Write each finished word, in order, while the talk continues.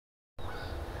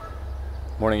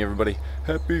Morning, everybody.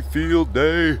 Happy field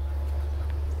day.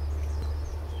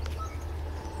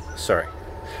 Sorry.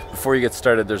 Before you get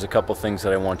started, there's a couple things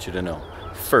that I want you to know.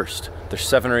 First, there's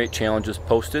 7 or 8 challenges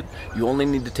posted. You only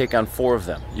need to take on 4 of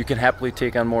them. You can happily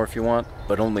take on more if you want,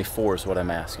 but only 4 is what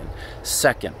I'm asking.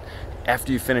 Second,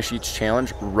 after you finish each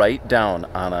challenge, write down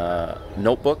on a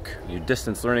notebook, your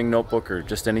distance learning notebook, or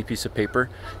just any piece of paper,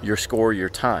 your score, your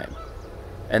time.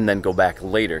 And then go back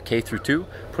later, K through 2,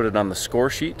 put it on the score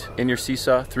sheet in your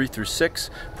Seesaw. 3 through 6,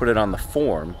 put it on the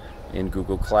form in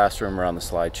Google Classroom or on the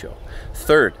slideshow.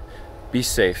 Third, be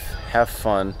safe, have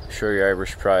fun, show your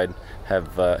Irish pride,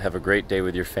 have a great day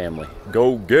with your family.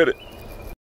 Go get it!